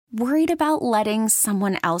Worried about letting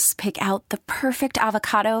someone else pick out the perfect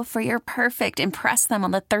avocado for your perfect impress them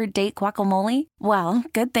on the third date guacamole? Well,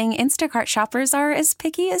 good thing Instacart shoppers are as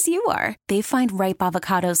picky as you are. They find ripe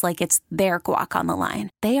avocados like it's their guac on the line.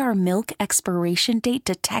 They are milk expiration date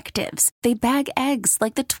detectives. They bag eggs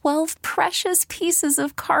like the 12 precious pieces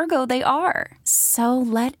of cargo they are. So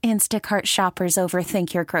let Instacart shoppers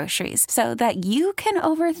overthink your groceries so that you can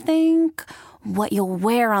overthink what you'll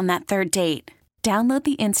wear on that third date. Download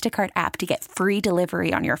the Instacart app to get free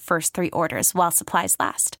delivery on your first 3 orders while supplies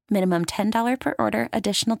last. Minimum $10 per order.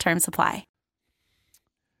 Additional terms apply.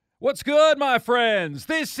 What's good, my friends?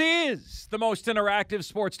 This is the most interactive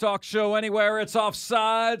sports talk show anywhere. It's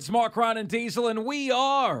Offsides, Mark, Ron, and Diesel, and we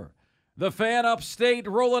are the Fan Upstate,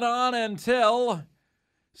 rolling on until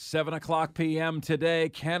 7 o'clock p.m. today.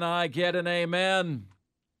 Can I get an amen?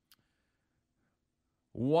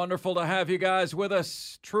 Wonderful to have you guys with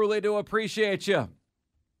us. Truly do appreciate you.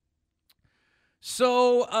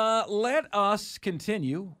 So let us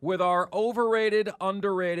continue with our overrated,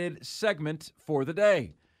 underrated segment for the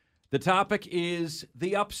day. The topic is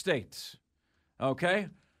the Upstate. Okay?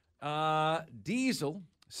 Diesel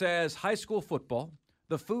says high school football,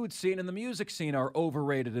 the food scene, and the music scene are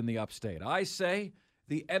overrated in the Upstate. I say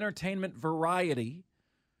the entertainment variety,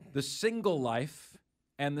 the single life,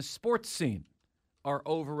 and the sports scene are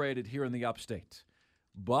overrated here in the Upstate.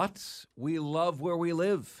 But we love where we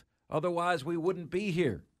live. Otherwise, we wouldn't be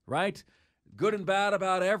here, right? Good and bad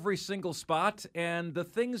about every single spot. And the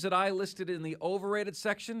things that I listed in the overrated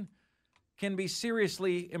section can be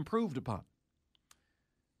seriously improved upon.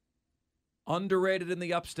 Underrated in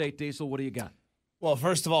the Upstate, Diesel, what do you got? Well,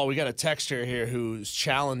 first of all, we got a texter here who's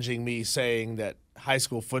challenging me, saying that high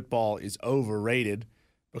school football is overrated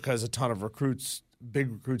because a ton of recruits,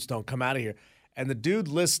 big recruits, don't come out of here. And the dude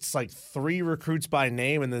lists like 3 recruits by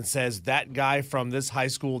name and then says that guy from this high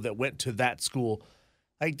school that went to that school.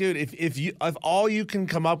 Like, dude, if all you can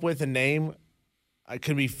come up with a name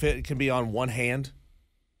can be on one hand,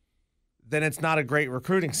 then it's not a great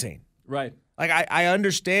recruiting scene. Right. Like, I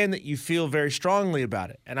understand that you feel very strongly about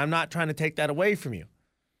it, and I'm not trying to take that away from you.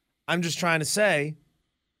 I'm just trying to say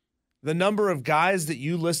the number of guys that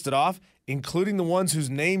you listed off, including the ones whose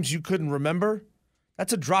names you couldn't remember,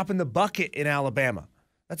 that's a drop in the bucket in Alabama.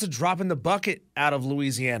 That's a drop in the bucket out of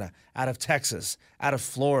Louisiana, out of Texas, out of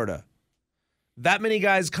Florida. That many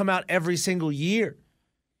guys come out every single year.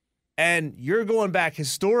 And you're going back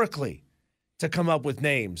historically to come up with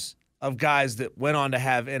names of guys that went on to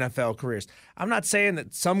have NFL careers. I'm not saying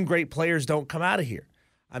that some great players don't come out of here.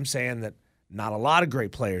 I'm saying that not a lot of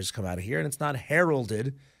great players come out of here, and it's not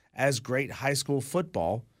heralded as great high school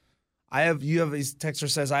football. His texter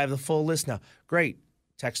says, I have the full list now. Great.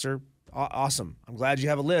 Texter, awesome. I'm glad you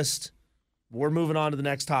have a list. We're moving on to the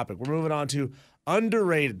next topic. We're moving on to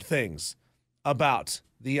underrated things about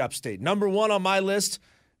the Upstate. Number 1 on my list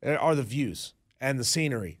are the views and the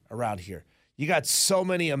scenery around here. You got so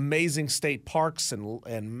many amazing state parks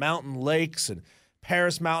and mountain lakes and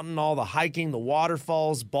Paris Mountain, all the hiking, the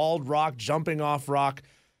waterfalls, Bald Rock, jumping off rock.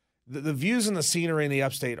 The views and the scenery in the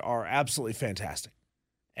Upstate are absolutely fantastic.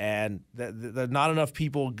 And not enough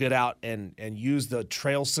people get out and use the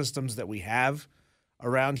trail systems that we have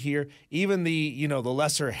around here. Even the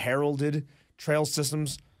lesser heralded trail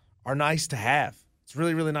systems are nice to have. It's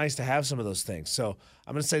really, really nice to have some of those things. So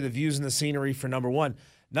I'm going to say the views and the scenery for number 1.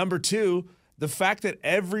 Number 2, the fact that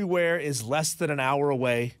everywhere is less than an hour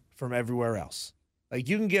away from everywhere else. Like,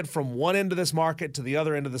 you can get from one end of this market to the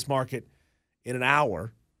other end of this market in an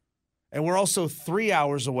hour. And we're also 3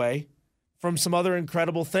 hours away from some other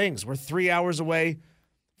incredible things. We're 3 hours away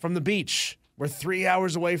from the beach. We're 3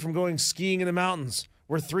 hours away from going skiing in the mountains.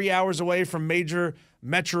 We're 3 hours away from major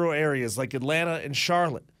metro areas like Atlanta and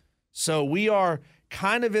Charlotte. So we are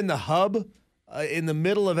kind of in the hub, in the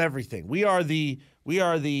middle of everything. We are the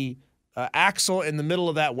axle in the middle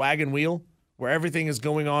of that wagon wheel where everything is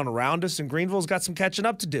going on around us, and Greenville's got some catching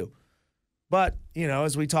up to do. But,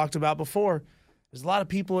 as we talked about before, there's a lot of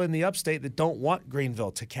people in the Upstate that don't want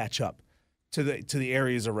Greenville to catch up to the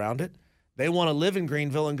areas around it. They want to live in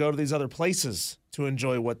Greenville and go to these other places to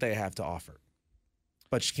enjoy what they have to offer.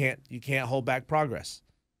 But you can't hold back progress.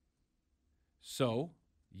 So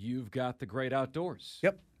you've got the great outdoors.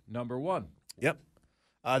 Yep. Number 1. Yep.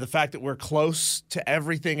 The fact that we're close to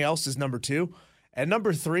everything else is number 2. And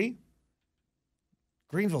number 3,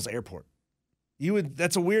 Greenville's airport.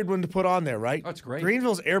 That's a weird one to put on there, right? That's great.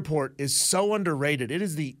 Greenville's airport is so underrated. It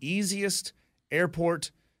is the easiest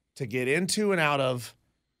airport to get into and out of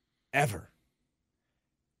ever.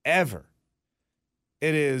 Ever.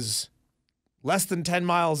 It is less than 10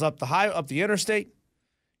 miles up the interstate.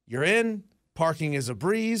 You're in. Parking is a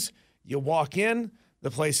breeze. You walk in,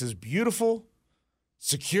 the place is beautiful.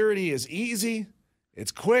 Security is easy.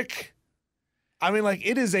 It's quick. I mean, like,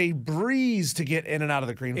 it is a breeze to get in and out of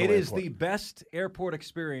the Greenville Airport. It is the best airport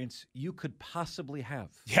experience you could possibly have.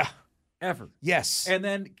 Yeah. Ever. Yes. And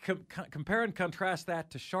then compare and contrast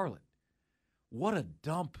that to Charlotte. What a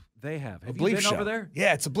dump they have. Have you been over there?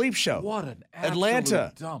 Yeah, it's a bleep show. What an absolute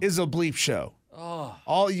Atlanta dump. is a bleep show. Oh.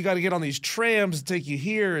 All you got to get on these trams to take you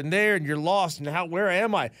here and there, and you're lost. And where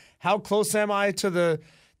am I? How close am I to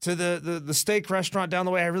the steak restaurant down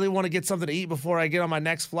the way? I really want to get something to eat before I get on my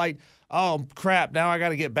next flight. Oh crap! Now I got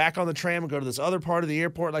to get back on the tram and go to this other part of the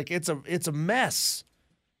airport. Like, it's a mess.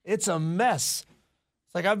 It's a mess.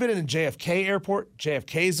 It's like, I've been in the JFK airport.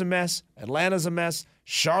 JFK's a mess. Atlanta's a mess.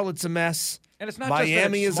 Charlotte's a mess. And it's not Miami just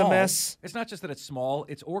that it's is small. a mess. It's not just that it's small.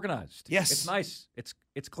 It's organized. Yes. It's nice.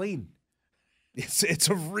 It's clean. It's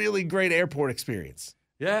a really great airport experience.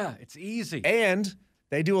 Yeah, it's easy. And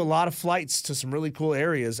they do a lot of flights to some really cool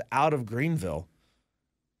areas out of Greenville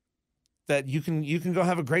that you can go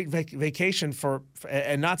have a great vacation for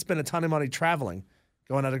and not spend a ton of money traveling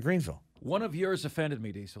going out of Greenville. One of yours offended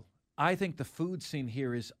me, Diesel. I think the food scene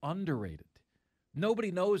here is underrated.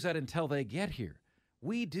 Nobody knows that until they get here.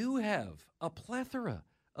 We do have a plethora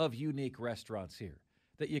of unique restaurants here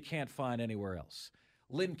that you can't find anywhere else.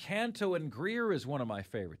 Lincanto and Greer is one of my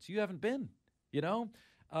favorites. You haven't been, you know?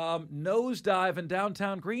 Nosedive in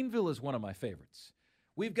downtown Greenville is one of my favorites.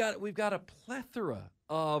 We've got a plethora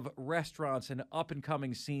of restaurants and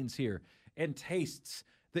up-and-coming scenes here and tastes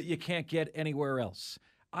that you can't get anywhere else.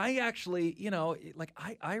 I actually,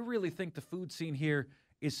 I really think the food scene here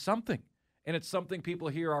is something, and it's something people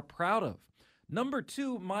here are proud of. Number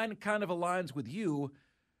two, mine kind of aligns with you.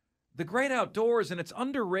 The great outdoors, and it's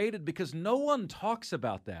underrated because no one talks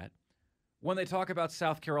about that when they talk about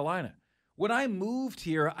South Carolina. When I moved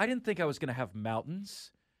here, I didn't think I was going to have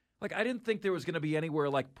mountains. Like, I didn't think there was going to be anywhere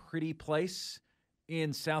like Pretty Place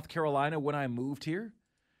in South Carolina when I moved here.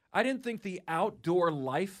 I didn't think the outdoor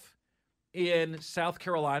life in South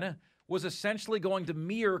Carolina was essentially going to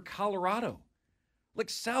mirror Colorado. Like,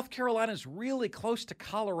 South Carolina is really close to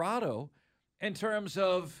Colorado in terms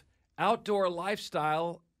of outdoor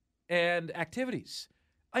lifestyle and activities.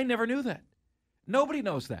 I never knew that. Nobody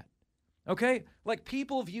knows that. Okay? Like,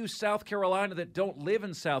 people view South Carolina that don't live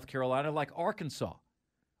in South Carolina like Arkansas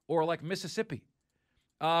or like Mississippi.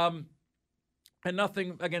 And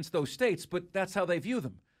nothing against those states, but that's how they view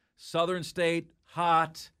them. Southern state,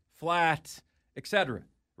 hot, flat, etc.,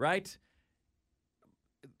 right?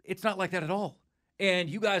 It's not like that at all. And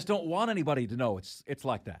you guys don't want anybody to know it's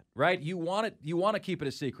like that, right? You want to keep it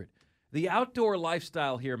a secret. The outdoor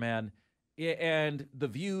lifestyle here, man, and the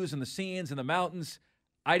views and the scenes and the mountains,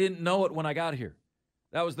 I didn't know it when I got here.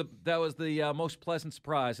 That was the most pleasant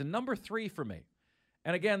surprise. And number three for me,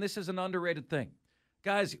 and again, this is an underrated thing.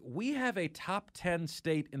 Guys, we have a top 10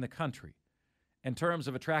 state in the country in terms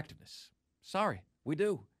of attractiveness. Sorry, we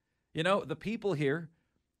do. You know, the people here,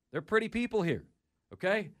 they're pretty people here,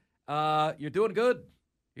 okay? You're doing good.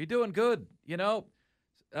 You're doing good, you know.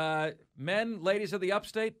 Men, ladies of the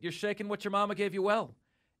Upstate, you're shaking what your mama gave you well.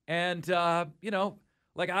 And,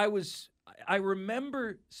 like I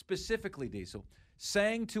remember specifically, Diesel,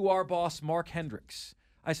 saying to our boss, Mark Hendricks,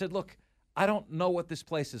 I said, look, I don't know what this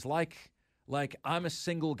place is like. Like, I'm a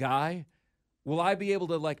single guy. Will I be able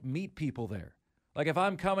to, like, meet people there? Like, if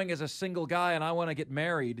I'm coming as a single guy and I want to get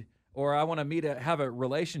married or I want to have a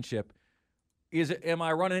relationship, am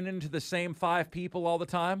I running into the same 5 people all the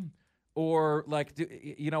time? Or, like,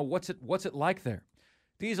 what's it like there?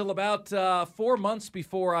 Diesel, about 4 months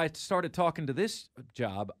before I started talking to this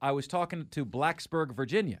job, I was talking to Blacksburg,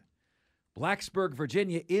 Virginia. Blacksburg,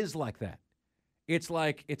 Virginia is like that. It's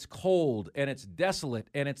like it's cold and it's desolate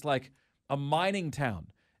and it's like a mining town.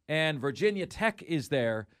 And Virginia Tech is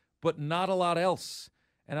there, but not a lot else.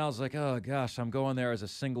 And I was like, oh, gosh, I'm going there as a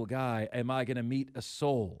single guy. Am I going to meet a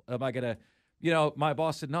soul? Am I going to, my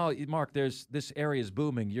boss said, no, Mark, this area is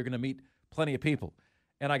booming. You're going to meet plenty of people.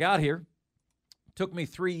 And I got here. Took me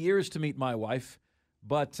 3 years to meet my wife.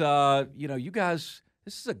 But, you guys,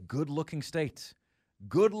 this is a good-looking state.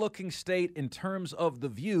 Good-looking state in terms of the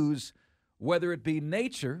views, whether it be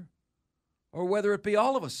nature or whether it be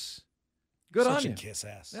all of us. Good on you. Such a kiss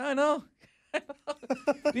ass. I know.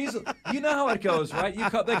 Diesel, you know how it goes, right?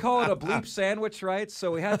 They call it a bleep sandwich, right?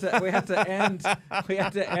 So we had to end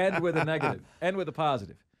with a negative, end with a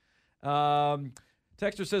positive.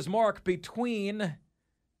 Texter says, Mark, between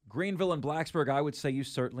Greenville and Blacksburg, I would say you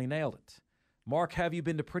certainly nailed it. Mark, have you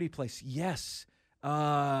been to Pretty Place? Yes.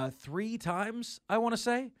 3 times, I want to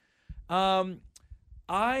say.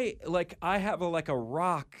 I have a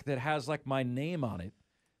rock that has like my name on it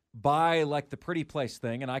by like the Pretty Place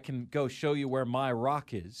thing, and I can go show you where my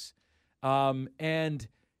rock is. And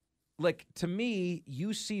like to me,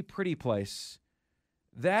 you see Pretty Place.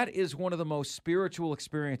 That is one of the most spiritual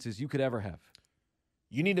experiences you could ever have.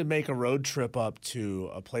 You need to make a road trip up to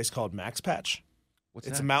a place called Max Patch. What's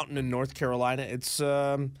It's that? a mountain in North Carolina. It's,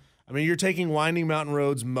 you're taking winding mountain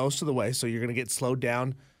roads most of the way, so you're going to get slowed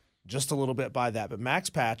down just a little bit by that. But Max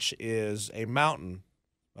Patch is a mountain,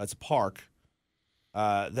 it's a park,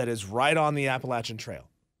 that is right on the Appalachian Trail.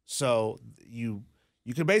 So you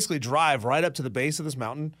can basically drive right up to the base of this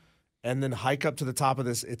mountain and then hike up to the top of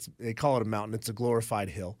this. They call it a mountain. It's a glorified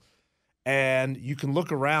hill. And you can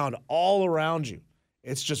look around all around you.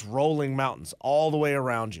 It's just rolling mountains all the way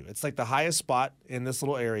around you. It's like the highest spot in this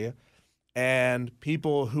little area. And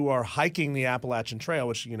people who are hiking the Appalachian Trail,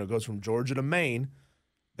 which goes from Georgia to Maine,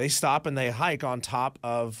 they stop and they hike on top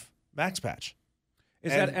of Max Patch.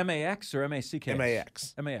 Is that MAX or MACK?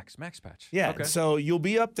 MAX. MAX, Max Patch. Yeah. Okay. So you'll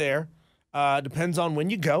be up there. Depends on when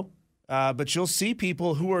you go. But you'll see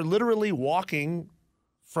people who are literally walking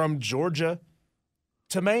from Georgia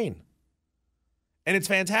to Maine. And it's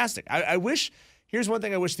fantastic. I wish, here's one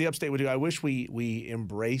thing I wish the Upstate would do. I wish we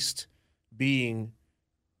embraced being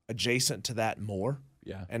adjacent to that more.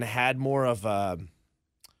 Yeah. And had more of a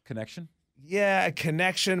connection. Yeah, a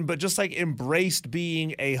connection, but just like embraced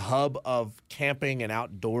being a hub of camping and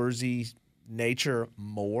outdoorsy nature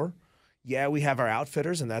more. Yeah, we have our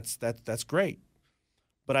outfitters, and that's great.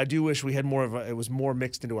 But I do wish we had more it was more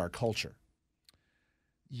mixed into our culture.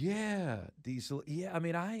 Yeah, Diesel. Yeah, I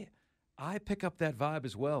mean, I pick up that vibe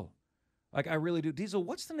as well. Like, I really do. Diesel,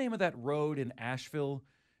 what's the name of that road in Asheville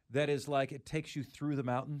that is like it takes you through the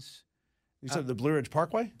mountains? You said the Blue Ridge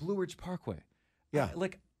Parkway? Blue Ridge Parkway. Yeah.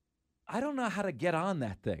 I don't know how to get on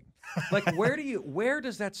that thing. Like, where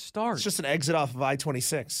does that start? It's just an exit off of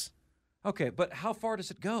I-26. Okay, but how far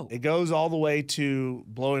does it go? It goes all the way to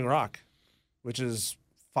Blowing Rock, which is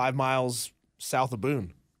 5 miles south of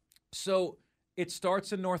Boone. So it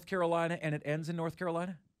starts in North Carolina and it ends in North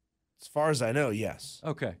Carolina? As far as I know, yes.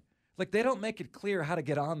 Okay. Like, they don't make it clear how to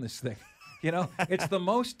get on this thing. It's the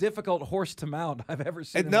most difficult horse to mount I've ever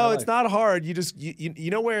seen. No, it's not hard. You just you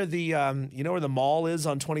know where the where the mall is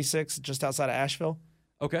on 26, just outside of Asheville.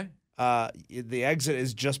 Okay. The exit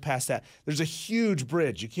is just past that. There's a huge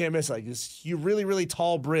bridge. You can't miss it. Like this really, really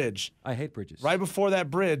tall bridge. I hate bridges. Right before that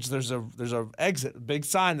bridge, there's a exit, a big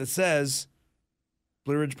sign that says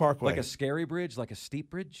Blue Ridge Parkway. Like a scary bridge, like a steep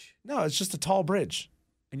bridge? No, it's just a tall bridge.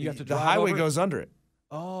 And you have to drive the highway over it? goes under it.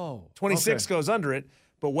 Oh. 26 okay. goes under it,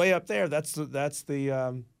 but way up there, that's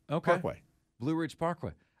the Parkway. Blue Ridge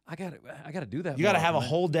Parkway. I gotta do that. You got to more, have a man.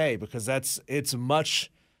 whole day because it's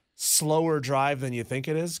much slower drive than you think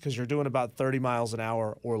it is because you're doing about 30 miles an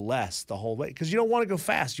hour or less the whole way because you don't want to go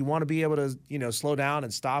fast. You want to be able to slow down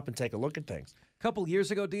and stop and take a look at things. A couple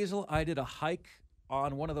years ago, Diesel, I did a hike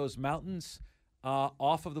on one of those mountains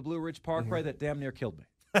off of the Blue Ridge Parkway that damn near killed me.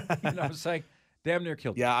 You know what I'm saying? Damn near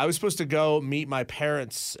killed me. Yeah, I was supposed to go meet my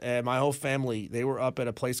parents and my whole family. They were up at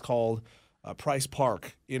a place called Price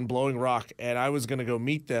Park in Blowing Rock, and I was going to go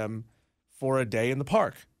meet them for a day in the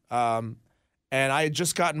park. And I had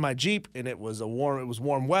just gotten my Jeep, and it was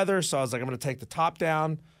warm weather, so I was like, I'm going to take the top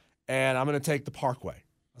down, and I'm going to take the Parkway.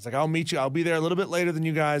 I was like, I'll meet you. I'll be there a little bit later than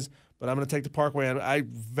you guys, but I'm going to take the Parkway. And I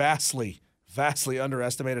vastly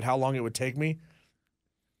underestimated how long it would take me.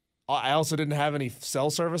 I also didn't have any cell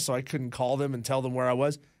service, so I couldn't call them and tell them where I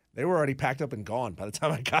was. They were already packed up and gone by the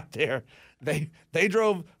time I got there. They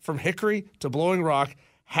drove from Hickory to Blowing Rock,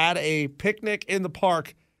 had a picnic in the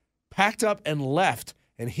park, packed up and left.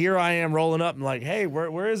 And here I am rolling up and like, hey,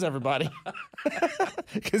 where is everybody?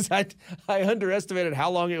 Because I underestimated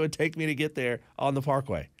how long it would take me to get there on the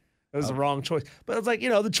Parkway. It was the wrong choice. But it's like,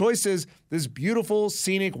 the choice is this beautiful,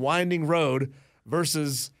 scenic, winding road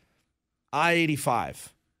versus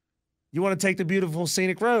I-85. You want to take the beautiful,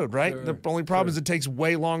 scenic road, right? Sure, the only problem is it takes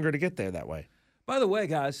way longer to get there that way. By the way,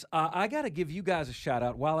 guys, I got to give you guys a shout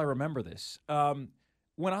out while I remember this.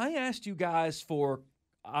 When I asked you guys for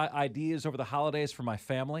ideas over the holidays for my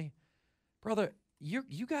family, brother,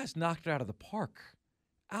 you guys knocked it out of the park.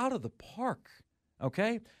 Out of the park,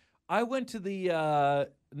 okay? I went to the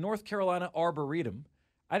North Carolina Arboretum.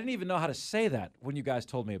 I didn't even know how to say that when you guys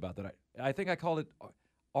told me about that. I think I called it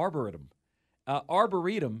Arboretum.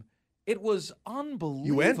 Arboretum. It was unbelievable.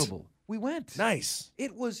 You went? We went. Nice.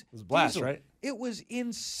 It was a blast, Diesel, right? It was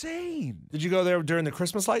insane. Did you go there during the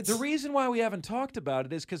Christmas lights? The reason why we haven't talked about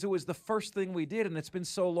it is because it was the first thing we did, and it's been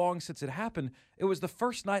so long since it happened. It was the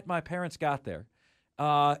first night my parents got there.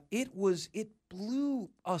 It blew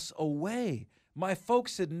us away My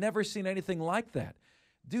folks had never seen anything like that.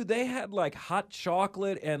 Dude, they had like hot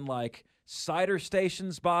chocolate and like cider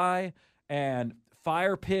stations by and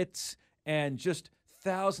fire pits and just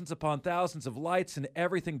thousands upon thousands of lights and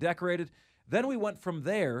everything decorated. Then we went from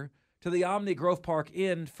there to the Omni Grove Park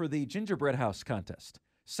Inn for the gingerbread house contest.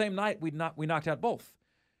 Same night, we knocked out both.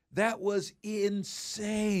 That was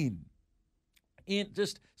insane.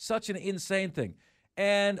 Just such an insane thing.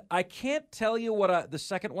 And I can't tell you what the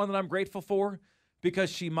second one that I'm grateful for, because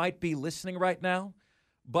she might be listening right now.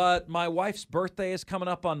 But my wife's birthday is coming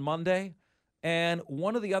up on Monday. And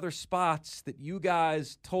one of the other spots that you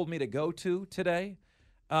guys told me to go to today,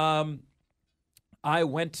 I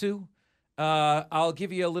went to. I'll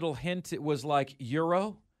give you a little hint. It was like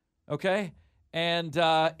Euro, okay? And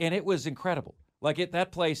it was incredible.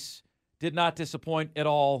 That place did not disappoint at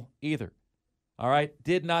all either. All right?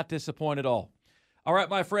 Did not disappoint at all. All right,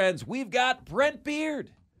 my friends, we've got Brent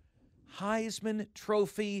Beard, Heisman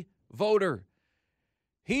Trophy voter.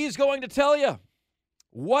 He's going to tell you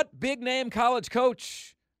what big-name college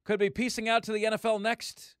coach could be piecing out to the NFL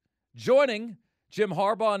next, joining Jim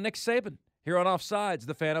Harbaugh and Nick Saban here on Offsides,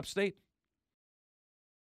 the Fan Upstate.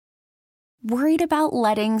 Worried about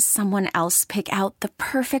letting someone else pick out the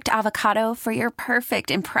perfect avocado for your perfect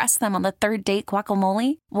impress them on the third date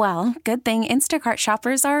guacamole? Well, good thing Instacart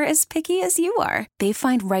shoppers are as picky as you are. They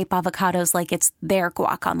find ripe avocados like it's their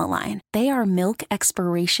guac on the line. They are milk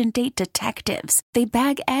expiration date detectives. They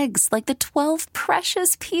bag eggs like the 12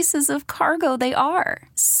 precious pieces of cargo they are.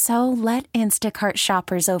 So let Instacart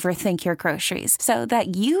shoppers overthink your groceries so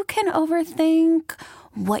that you can overthink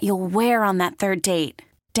what you'll wear on that third date.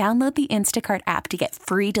 Download the Instacart app to get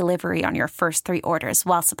free delivery on your first 3 orders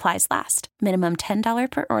while supplies last. Minimum $10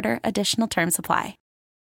 per order. Additional terms apply.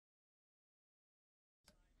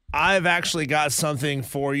 I've actually got something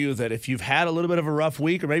for you that if you've had a little bit of a rough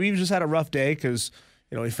week, or maybe you've just had a rough day because,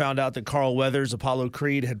 we found out that Carl Weathers, Apollo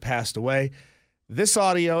Creed, had passed away. This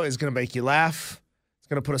audio is going to make you laugh. It's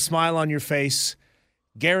going to put a smile on your face.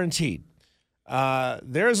 Guaranteed.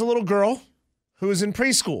 There is a little girl who is in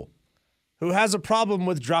preschool who has a problem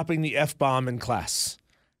with dropping the F-bomb in class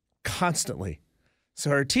constantly. So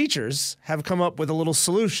her teachers have come up with a little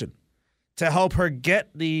solution to help her get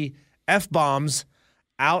the F-bombs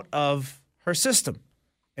out of her system.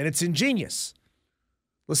 And it's ingenious.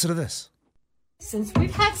 Listen to this. Since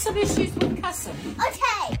we've had some issues with cussing,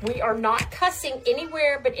 Okay. we are not cussing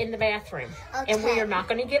anywhere but in the bathroom. Okay. And we are not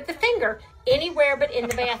going to give the finger anywhere but in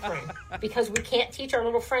the bathroom because we can't teach our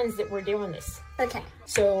little friends that we're doing this. Okay.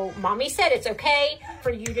 So Mommy said it's okay for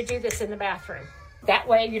you to do this in the bathroom. That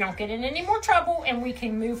way you don't get in any more trouble and we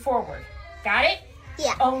can move forward. Got it?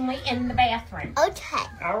 Yeah. Only in the bathroom. Okay.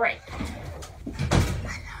 All right.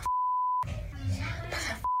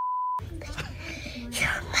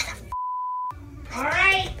 All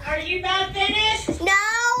right. Are you about finished? No.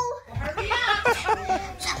 Hurry up.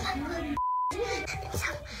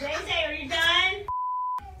 Zay, are you done?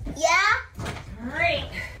 Yeah. Great.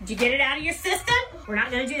 Did you get it out of your system? We're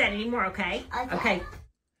not going to do that anymore, okay? Okay.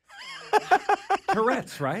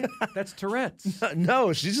 Tourette's, right? That's Tourette's.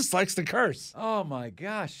 No, she just likes to curse. Oh, my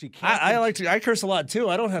gosh. She can't. I curse a lot, too.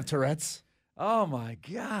 I don't have Tourette's. Oh, my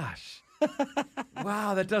gosh.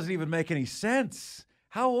 Wow, that doesn't even make any sense.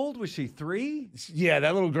 How old was she? 3? Yeah,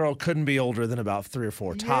 that little girl couldn't be older than about 3 or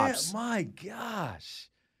 4 tops. Yeah, my gosh.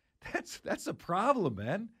 That's a problem,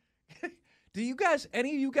 man. Do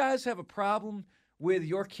any of you guys have a problem with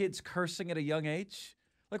your kids cursing at a young age?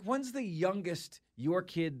 Like, when's the youngest your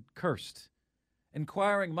kid cursed?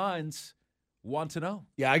 Inquiring minds want to know.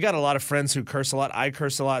 Yeah, I got a lot of friends who curse a lot. I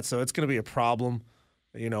curse a lot, so it's going to be a problem,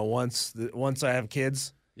 once I have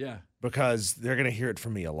kids. Yeah. Because they're going to hear it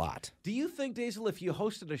from me a lot. Do you think, Daisel, if you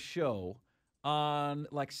hosted a show on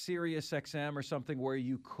like Sirius XM or something where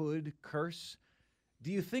you could curse,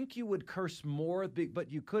 do you think you would curse more?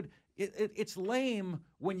 But you could. It's lame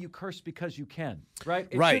when you curse because you can, right?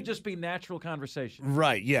 It should just be natural conversation.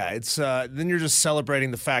 Right, yeah. It's then you're just celebrating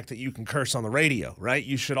the fact that you can curse on the radio, right?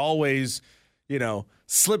 You should always,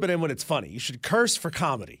 slip it in when it's funny. You should curse for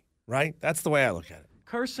comedy, right? That's the way I look at it.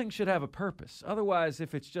 Cursing should have a purpose. Otherwise,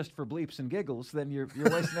 if it's just for bleeps and giggles, then you're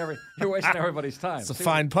wasting everybody's time. It's a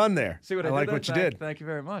fine pun there. See what I like did what you there? did. Thank you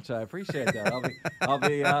very much. I appreciate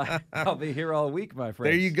that. I'll be here all week, my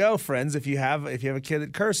friend. There you go, friends. If you have a kid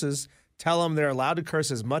that curses, tell them they're allowed to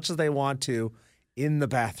curse as much as they want to in the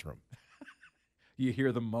bathroom. You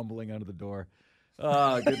hear them mumbling under the door.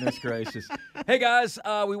 Oh, goodness gracious. Hey, guys,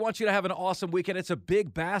 we want you to have an awesome weekend. It's a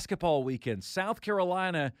big basketball weekend. South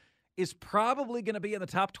Carolina is probably going to be in the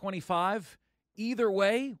top 25 either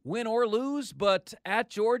way, win or lose, but at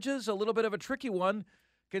Georgia's a little bit of a tricky one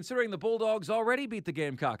considering the Bulldogs already beat the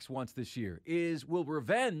Gamecocks once this year, will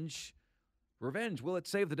revenge, will it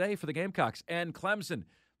save the day for the Gamecocks? And Clemson,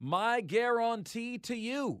 my guarantee to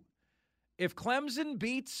you, if Clemson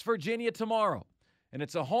beats Virginia tomorrow, and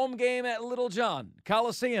it's a home game at Little John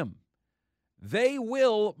Coliseum, they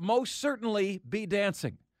will most certainly be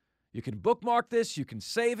dancing. You can bookmark this, you can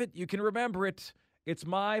save it, you can remember it. It's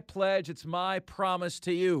my pledge, it's my promise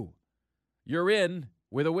to you. You're in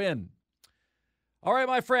with a win. All right,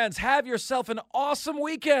 my friends, have yourself an awesome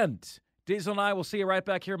weekend. Diesel and I will see you right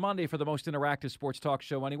back here Monday for the most interactive sports talk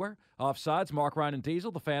show anywhere. Offsides, Mark, Ryan, and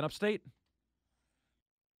Diesel, the Fan Upstate.